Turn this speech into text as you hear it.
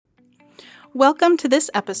Welcome to this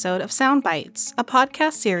episode of Sound Bites, a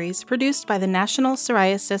podcast series produced by the National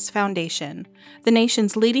Psoriasis Foundation, the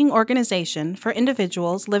nation's leading organization for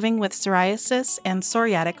individuals living with psoriasis and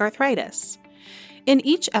psoriatic arthritis. In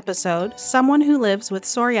each episode, someone who lives with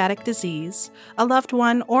psoriatic disease, a loved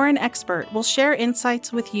one, or an expert will share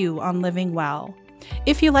insights with you on living well.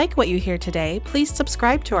 If you like what you hear today, please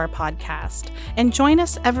subscribe to our podcast and join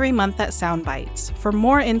us every month at Soundbites for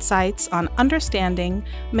more insights on understanding,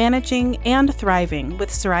 managing, and thriving with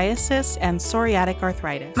psoriasis and psoriatic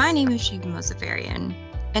arthritis. My name is Shiva Mosafarian,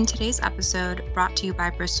 and today's episode, brought to you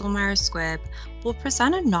by Bristol Myers Squibb, will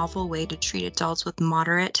present a novel way to treat adults with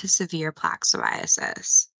moderate to severe plaque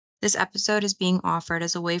psoriasis. This episode is being offered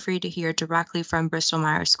as a way for you to hear directly from Bristol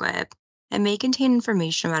Myers Squibb and may contain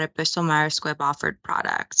information about a Bristol Myers Squibb offered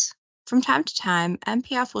product. From time to time,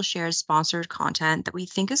 MPF will share sponsored content that we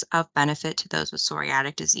think is of benefit to those with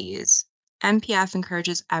psoriatic disease. MPF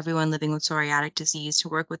encourages everyone living with psoriatic disease to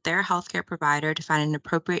work with their healthcare provider to find an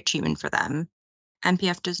appropriate treatment for them.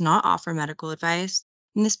 MPF does not offer medical advice,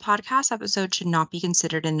 and this podcast episode should not be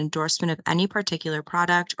considered an endorsement of any particular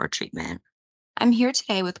product or treatment. I'm here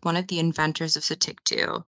today with one of the inventors of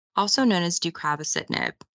Sotyktu, also known as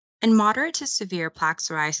deucravacitinib, and moderate to severe plaque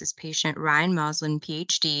psoriasis patient Ryan Moslin,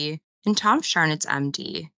 PhD, and Tom Scharnitz,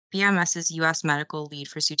 MD, BMS's U.S. medical lead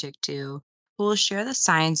for Sotyktu, who will share the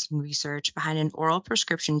science and research behind an oral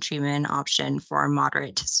prescription treatment option for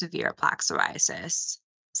moderate to severe plaque psoriasis.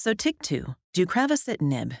 Sotyktu,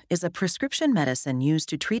 deucravacitinib, is a prescription medicine used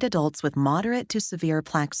to treat adults with moderate to severe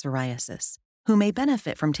plaque psoriasis who may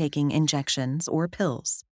benefit from taking injections or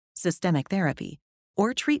pills, systemic therapy,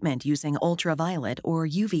 or treatment using ultraviolet or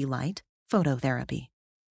UV light phototherapy.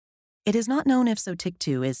 It is not known if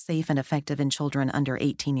Sotyktu is safe and effective in children under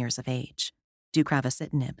 18 years of age.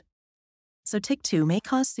 Deucravacitinib. Sotyktu may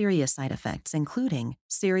cause serious side effects, including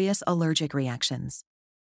serious allergic reactions.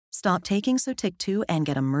 Stop taking Sotyktu and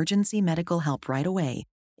get emergency medical help right away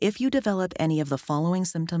if you develop any of the following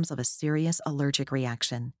symptoms of a serious allergic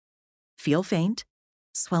reaction: feel faint,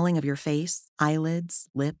 swelling of your face, eyelids,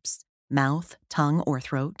 lips, mouth, tongue, or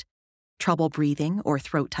throat, trouble breathing or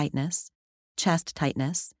throat tightness, chest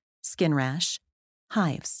tightness, skin rash,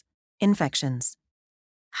 hives, infections.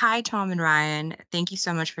 Hi, Tom and Ryan. Thank you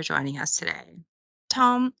so much for joining us today.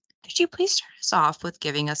 Tom, could you please start us off with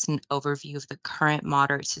giving us an overview of the current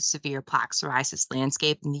moderate to severe plaque psoriasis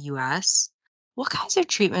landscape in the U.S.? What kinds of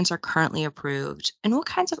treatments are currently approved, and what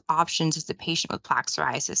kinds of options does the patient with plaque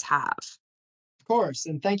psoriasis have? Of course,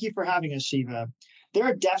 and thank you for having us, Shiva. There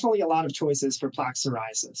are definitely a lot of choices for plaque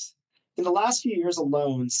psoriasis. In the last few years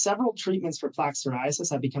alone, several treatments for plaque psoriasis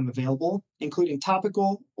have become available, including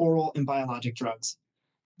topical, oral, and biologic drugs.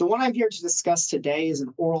 The one I'm here to discuss today is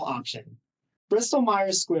an oral option. Bristol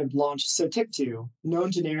Myers Squibb launched Sotyktu, known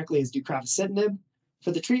generically as deucravacitinib,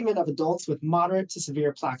 for the treatment of adults with moderate to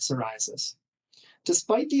severe plaque psoriasis.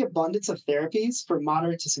 Despite the abundance of therapies for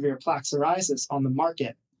moderate to severe plaque psoriasis on the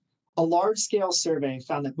market, a large-scale survey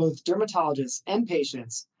found that both dermatologists and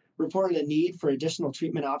patients reported a need for additional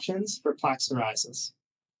treatment options for plaque psoriasis.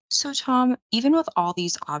 So, Tom, even with all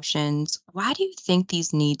these options, why do you think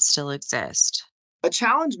these needs still exist? A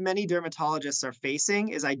challenge many dermatologists are facing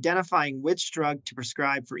is identifying which drug to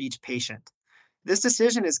prescribe for each patient. This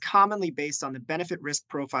decision is commonly based on the benefit-risk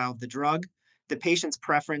profile of the drug, the patient's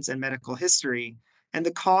preference and medical history, and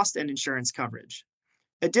the cost and insurance coverage.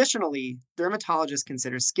 Additionally, dermatologists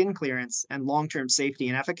consider skin clearance and long-term safety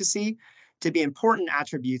and efficacy to be important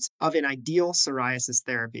attributes of an ideal psoriasis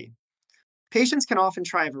therapy. Patients can often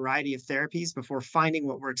try a variety of therapies before finding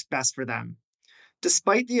what works best for them.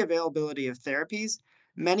 Despite the availability of therapies,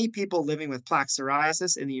 many people living with plaque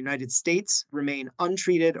psoriasis in the United States remain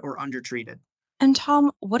untreated or undertreated. And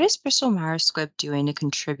Tom, what is Bristol Myers Squibb doing to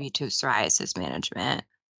contribute to psoriasis management?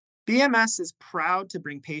 BMS is proud to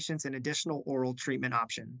bring patients an additional oral treatment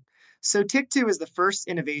option. Sotyktu is the first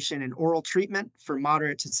innovation in oral treatment for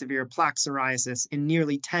moderate to severe plaque psoriasis in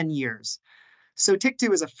nearly 10 years.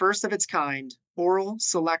 Sotyktu is a first of its kind, oral,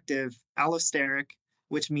 selective, allosteric,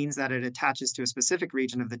 which means that it attaches to a specific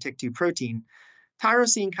region of the TYK2 protein,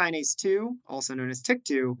 tyrosine kinase 2, also known as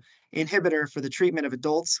TYK2, inhibitor for the treatment of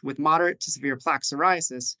adults with moderate to severe plaque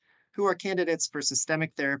psoriasis who are candidates for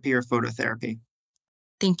systemic therapy or phototherapy.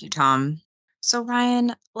 Thank you, Tom. So,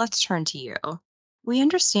 Ryan, let's turn to you. We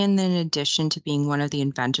understand that in addition to being one of the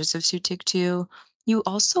inventors of Sotyktu, you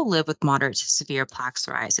also live with moderate to severe plaque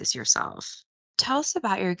psoriasis yourself. Tell us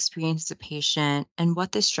about your experience as a patient and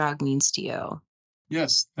what this drug means to you.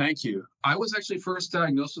 Yes, thank you. I was actually first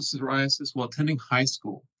diagnosed with psoriasis while attending high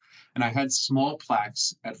school, and I had small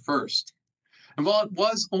plaques at first. And while it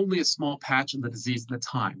was only a small patch of the disease at the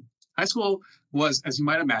time, High school was, as you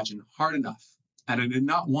might imagine, hard enough, and I did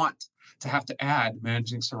not want to have to add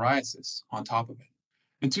managing psoriasis on top of it.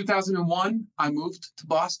 In 2001, I moved to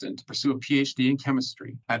Boston to pursue a PhD in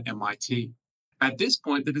chemistry at MIT. At this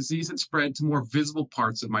point, the disease had spread to more visible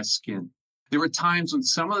parts of my skin. There were times when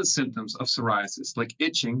some of the symptoms of psoriasis, like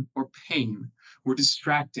itching or pain, were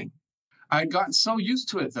distracting. I had gotten so used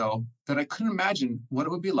to it, though, that I couldn't imagine what it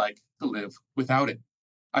would be like to live without it.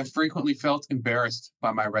 I frequently felt embarrassed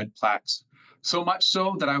by my red plaques, so much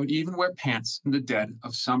so that I would even wear pants in the dead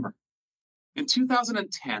of summer. In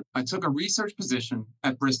 2010, I took a research position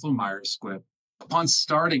at Bristol Myers Squibb. Upon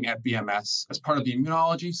starting at BMS as part of the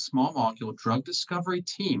immunology small molecule drug discovery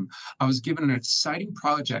team, I was given an exciting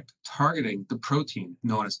project targeting the protein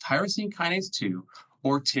known as tyrosine kinase 2,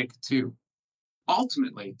 or TYK2.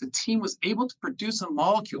 Ultimately, the team was able to produce a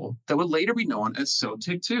molecule that would later be known as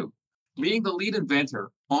SOTYK2. Being the lead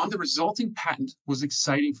inventor on the resulting patent was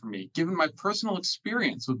exciting for me, given my personal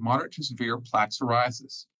experience with moderate to severe plaque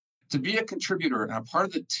psoriasis. To be a contributor and a part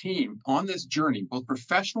of the team on this journey, both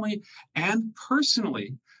professionally and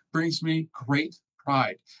personally, brings me great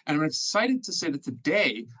pride. And I'm excited to say that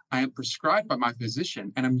today I am prescribed by my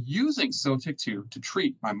physician and I'm using SOTYK2 to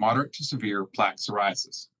treat my moderate to severe plaque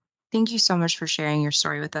psoriasis. Thank you so much for sharing your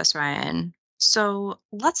story with us, Ryan. So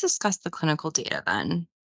let's discuss the clinical data then.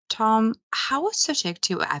 Tom, how was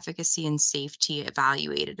Sotyktu efficacy and safety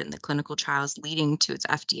evaluated in the clinical trials leading to its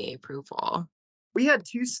FDA approval? We had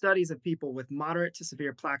two studies of people with moderate to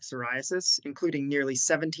severe plaque psoriasis, including nearly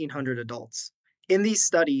 1,700 adults. In these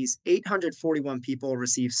studies, 841 people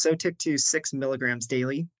received Sotyktu 6 milligrams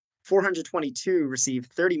daily, 422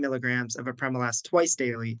 received 30 milligrams of apremilast twice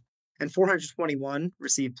daily, and 421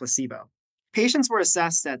 received placebo. Patients were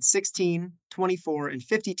assessed at 16, 24, and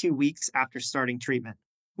 52 weeks after starting treatment.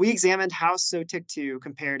 We examined how Sotyktu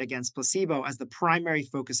compared against placebo as the primary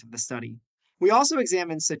focus of the study. We also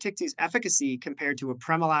examined Sotyktu's efficacy compared to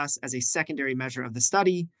apremilast as a secondary measure of the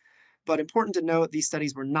study, but important to note, these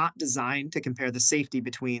studies were not designed to compare the safety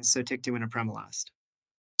between Sotyktu and apremilast.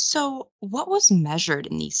 So, what was measured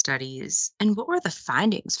in these studies, and what were the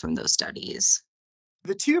findings from those studies?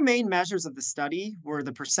 The two main measures of the study were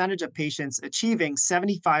the percentage of patients achieving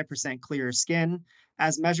 75% clearer skin,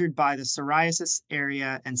 as measured by the Psoriasis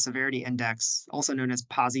Area and Severity Index, also known as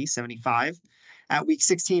PASI 75, at week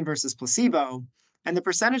 16 versus placebo, and the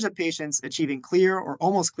percentage of patients achieving clear or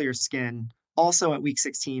almost clear skin, also at week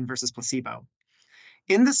 16 versus placebo.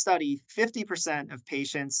 In the study, 50% of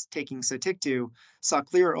patients taking Sotyktu saw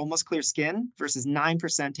clear or almost clear skin versus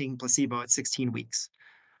 9% taking placebo at 16 weeks.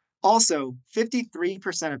 Also,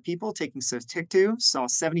 53% of people taking Sotyktu saw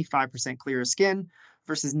 75% clearer skin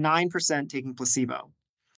versus 9% taking placebo.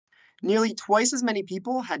 Nearly twice as many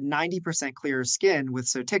people had 90% clearer skin with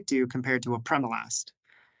Sotyktu compared to apremilast.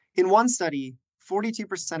 In one study,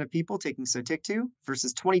 42% of people taking Sotyktu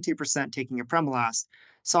versus 22% taking apremilast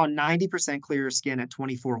saw 90% clearer skin at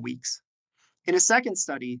 24 weeks. In a second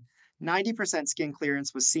study, 90% skin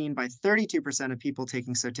clearance was seen by 32% of people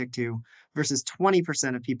taking Sotyktu versus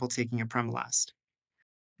 20% of people taking apremilast.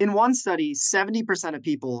 In one study, 70% of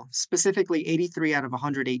people, specifically 83 out of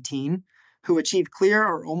 118, who achieved clear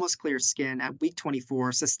or almost clear skin at week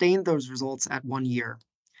 24 sustained those results at 1 year.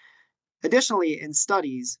 Additionally, in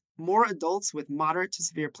studies, more adults with moderate to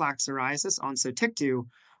severe plaque psoriasis on Sotyktu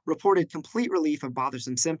reported complete relief of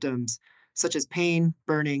bothersome symptoms, such as pain,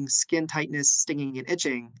 burning, skin tightness, stinging, and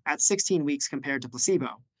itching, at 16 weeks compared to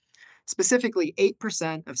placebo. Specifically,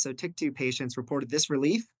 8% of Sotyktu patients reported this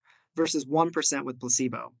relief versus 1% with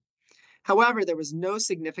placebo. However, there was no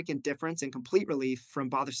significant difference in complete relief from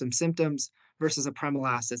bothersome symptoms versus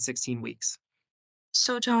apremilast at 16 weeks.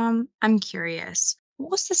 So, Tom, I'm curious,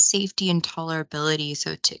 what was the safety and tolerability of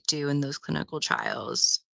Sotyktu in those clinical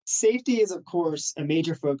trials? Safety is, of course, a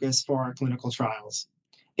major focus for our clinical trials.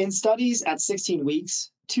 In studies at 16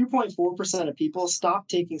 weeks, 2.4% of people stopped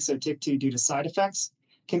taking Sotyktu due to side effects,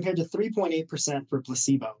 compared to 3.8% for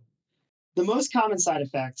placebo. The most common side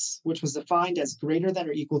effects, which was defined as greater than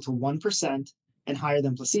or equal to 1% and higher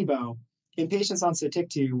than placebo, in patients on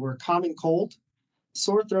Sotyktu were common cold,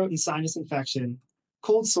 sore throat and sinus infection,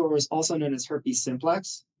 cold sores, also known as herpes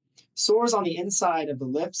simplex, sores on the inside of the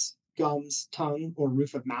lips, gums, tongue, or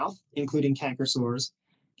roof of mouth, including canker sores,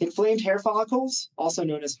 inflamed hair follicles, also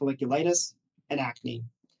known as folliculitis, and acne.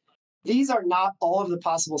 These are not all of the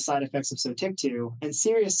possible side effects of Sotyktu, and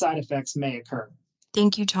serious side effects may occur.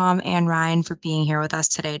 Thank you, Tom and Ryan, for being here with us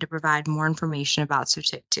today to provide more information about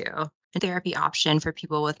Sotyktu, a therapy option for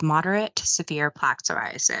people with moderate to severe plaque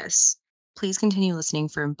psoriasis. Please continue listening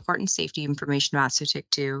for important safety information about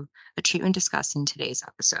Sotyktu, a treatment discussed in today's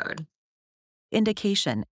episode.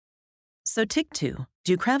 Indication: Sotyktu,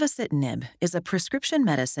 deucravacitinib, is a prescription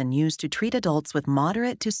medicine used to treat adults with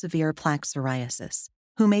moderate to severe plaque psoriasis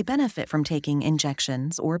who may benefit from taking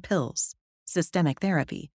injections or pills, systemic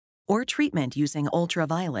therapy, or treatment using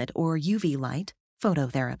ultraviolet or UV light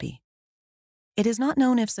phototherapy. It is not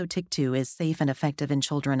known if Sotyktu is safe and effective in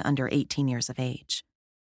children under 18 years of age.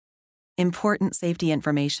 Important safety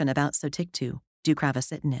information about Sotyktu,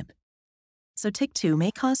 deucravacitinib. Sotyktu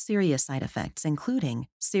may cause serious side effects, including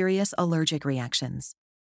serious allergic reactions.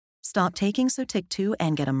 Stop taking Sotyktu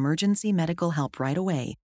and get emergency medical help right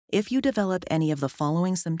away if you develop any of the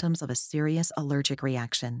following symptoms of a serious allergic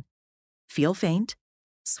reaction: feel faint,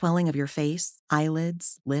 swelling of your face,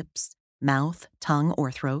 eyelids, lips, mouth, tongue,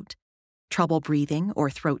 or throat, trouble breathing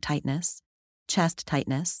or throat tightness, chest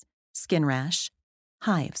tightness, skin rash,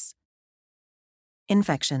 hives.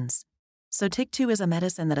 Infections. Sotyktu is a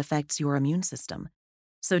medicine that affects your immune system.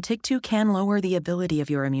 Sotyktu can lower the ability of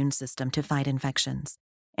your immune system to fight infections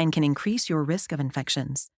and can increase your risk of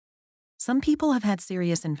infections. Some people have had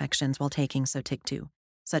serious infections while taking Sotyktu,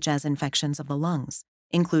 such as infections of the lungs,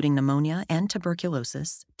 including pneumonia and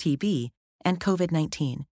tuberculosis, TB, and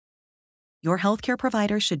COVID-19. Your healthcare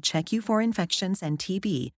provider should check you for infections and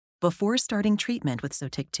TB before starting treatment with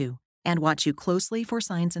Sotyktu and watch you closely for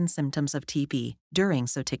signs and symptoms of TB during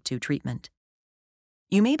Sotyktu treatment.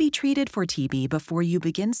 You may be treated for TB before you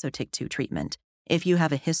begin Sotyktu treatment if you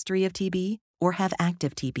have a history of TB or have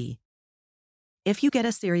active TB. If you get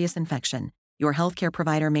a serious infection, your healthcare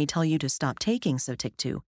provider may tell you to stop taking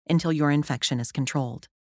Sotyktu until your infection is controlled.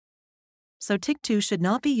 Sotyktu should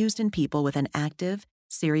not be used in people with an active,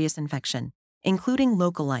 serious infection, including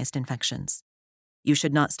localized infections. You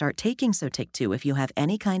should not start taking Sotyktu if you have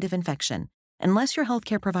any kind of infection, unless your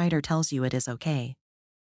healthcare provider tells you it is okay.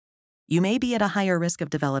 You may be at a higher risk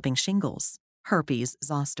of developing shingles, herpes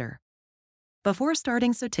zoster. Before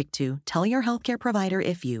starting Sotyktu, tell your healthcare provider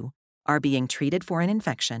if you are being treated for an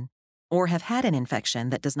infection or have had an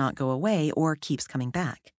infection that does not go away or keeps coming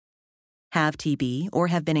back, have TB or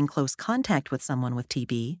have been in close contact with someone with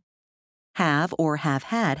TB, have or have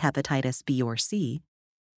had hepatitis B or C,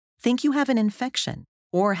 think you have an infection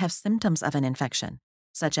or have symptoms of an infection,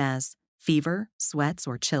 such as fever, sweats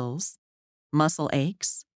or chills, muscle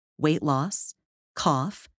aches, weight loss,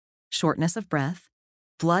 cough, shortness of breath,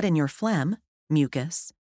 blood in your phlegm,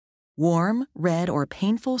 mucus, warm, red, or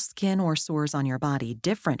painful skin or sores on your body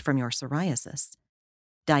different from your psoriasis,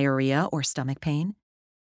 diarrhea or stomach pain,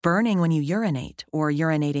 burning when you urinate or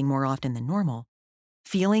urinating more often than normal,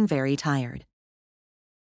 feeling very tired.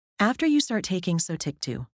 After you start taking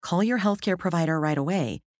Sotyktu, call your healthcare provider right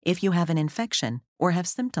away if you have an infection or have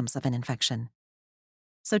symptoms of an infection.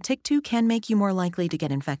 Sotyktu can make you more likely to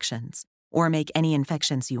get infections or make any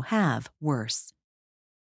infections you have worse.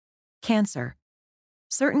 Cancer.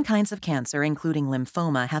 Certain kinds of cancer, including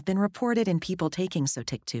lymphoma, have been reported in people taking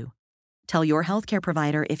Sotyktu. Tell your healthcare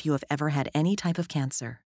provider if you have ever had any type of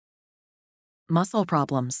cancer. Muscle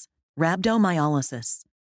problems. Rhabdomyolysis.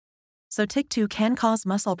 Sotyktu can cause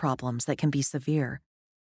muscle problems that can be severe.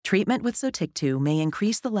 Treatment with Sotyktu may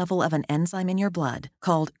increase the level of an enzyme in your blood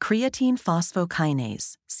called creatine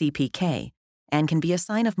phosphokinase, CPK, and can be a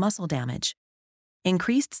sign of muscle damage.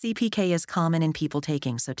 Increased CPK is common in people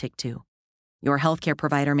taking Sotyktu. Your healthcare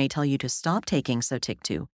provider may tell you to stop taking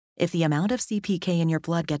Sotyktu if the amount of CPK in your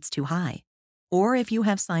blood gets too high, or if you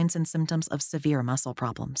have signs and symptoms of severe muscle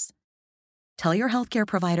problems. Tell your healthcare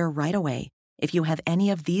provider right away if you have any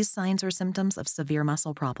of these signs or symptoms of severe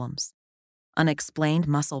muscle problems: unexplained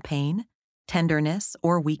muscle pain, tenderness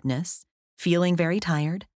or weakness, feeling very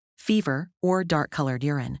tired, fever, or dark-colored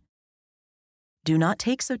urine. Do not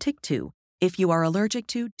take Sotyktu if you are allergic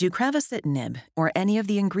to deucravacitinib or any of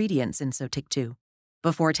the ingredients in Sotyktu.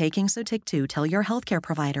 Before taking Sotyktu, tell your healthcare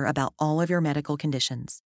provider about all of your medical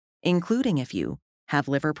conditions, including if you have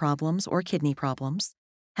liver problems or kidney problems,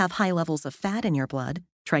 have high levels of fat in your blood,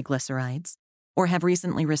 triglycerides, or have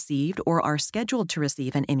recently received or are scheduled to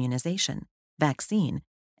receive an immunization, vaccine,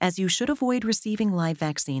 as you should avoid receiving live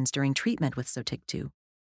vaccines during treatment with Sotyktu.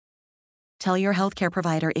 Tell your healthcare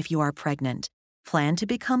provider if you are pregnant, plan to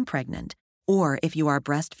become pregnant, or if you are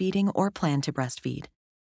breastfeeding or plan to breastfeed.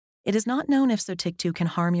 It is not known if Sotyktu can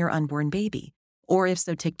harm your unborn baby or if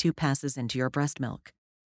Sotyktu passes into your breast milk.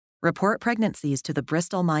 Report pregnancies to the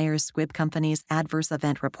Bristol-Myers Squibb Company's Adverse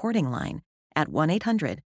Event Reporting Line at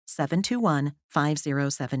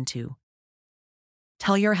 1-800-721-5072.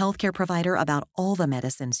 Tell your healthcare provider about all the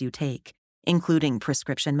medicines you take, including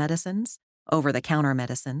prescription medicines, over-the-counter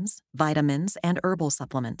medicines, vitamins, and herbal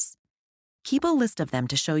supplements. Keep a list of them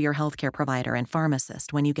to show your healthcare provider and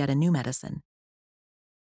pharmacist when you get a new medicine.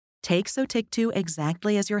 Take Sotyktu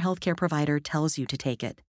exactly as your healthcare provider tells you to take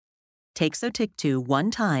it. Take Sotyktu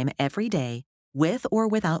 1 time every day, with or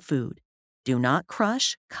without food. Do not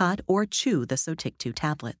crush, cut, or chew the Sotyktu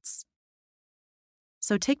tablets.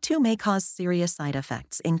 Sotyktu may cause serious side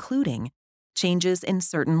effects, including changes in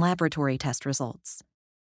certain laboratory test results.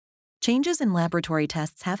 Changes in laboratory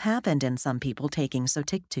tests have happened in some people taking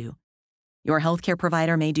Sotyktu. Your healthcare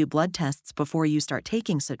provider may do blood tests before you start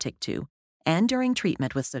taking Sotyktu and during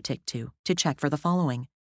treatment with Sotyktu to check for the following: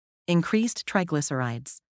 increased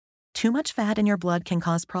triglycerides. Too much fat in your blood can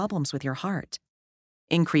cause problems with your heart.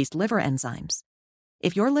 Increased liver enzymes.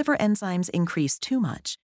 If your liver enzymes increase too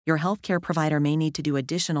much, your healthcare provider may need to do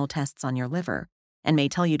additional tests on your liver and may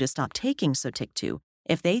tell you to stop taking Sotyktu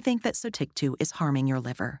if they think that Sotyktu is harming your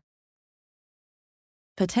liver.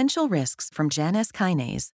 Potential risks from Janus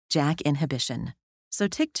kinase, JAK inhibition.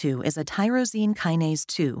 Sotyktu is a tyrosine kinase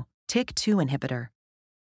 2, TYK2 inhibitor.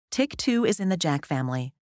 TYK2 is in the JAK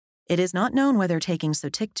family. It is not known whether taking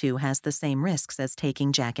Sotyktu has the same risks as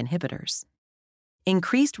taking JAK inhibitors.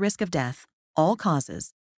 Increased risk of death, all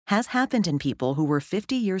causes, has happened in people who were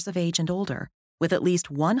 50 years of age and older, with at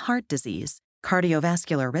least one heart disease,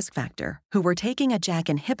 cardiovascular risk factor, who were taking a JAK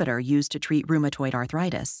inhibitor used to treat rheumatoid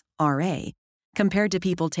arthritis, RA, compared to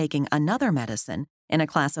people taking another medicine in a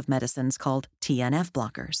class of medicines called TNF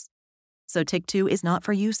blockers. Sotyktu is not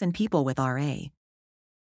for use in people with RA.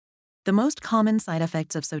 The most common side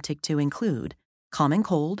effects of Sotyktu include common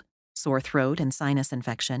cold, sore throat and sinus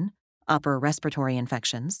infection, upper respiratory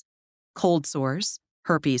infections, cold sores,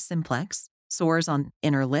 herpes simplex, sores on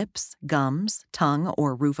inner lips, gums, tongue,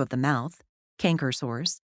 or roof of the mouth, canker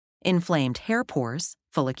sores, inflamed hair pores,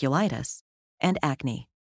 folliculitis, and acne.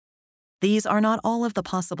 These are not all of the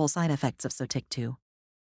possible side effects of Sotyktu.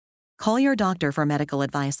 Call your doctor for medical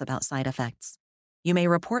advice about side effects. You may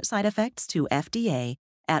report side effects to FDA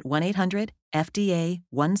at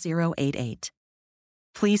 1-800-FDA-1088.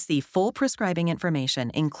 Please see full prescribing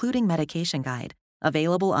information, including medication guide,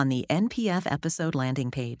 available on the NPF episode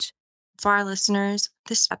landing page. For our listeners,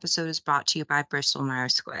 this episode is brought to you by Bristol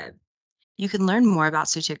Myers Squibb. You can learn more about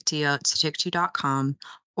Sotyktu at Sotyktu.com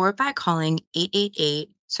or by calling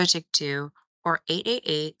 888-Sotyktu or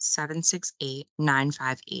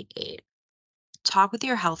 888-768-9588. Talk with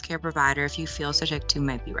your healthcare provider if you feel Sotyktu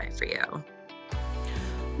might be right for you.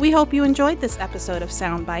 We hope you enjoyed this episode of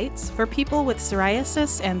Sound Bites for people with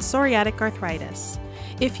psoriasis and psoriatic arthritis.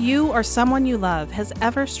 If you or someone you love has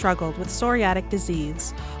ever struggled with psoriatic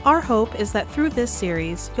disease, our hope is that through this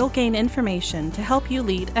series, you'll gain information to help you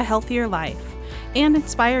lead a healthier life and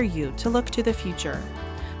inspire you to look to the future.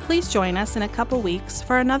 Please join us in a couple weeks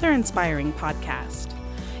for another inspiring podcast.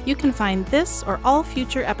 You can find this or all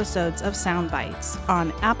future episodes of Sound Bites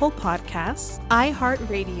on Apple Podcasts,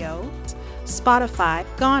 iHeartRadio, Spotify,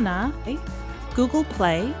 Ghana, Google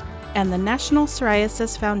Play, and the National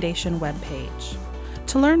Psoriasis Foundation webpage.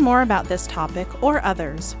 To learn more about this topic or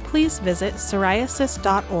others, please visit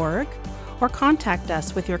psoriasis.org or contact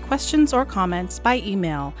us with your questions or comments by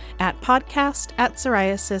email at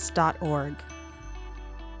podcast@psoriasis.org.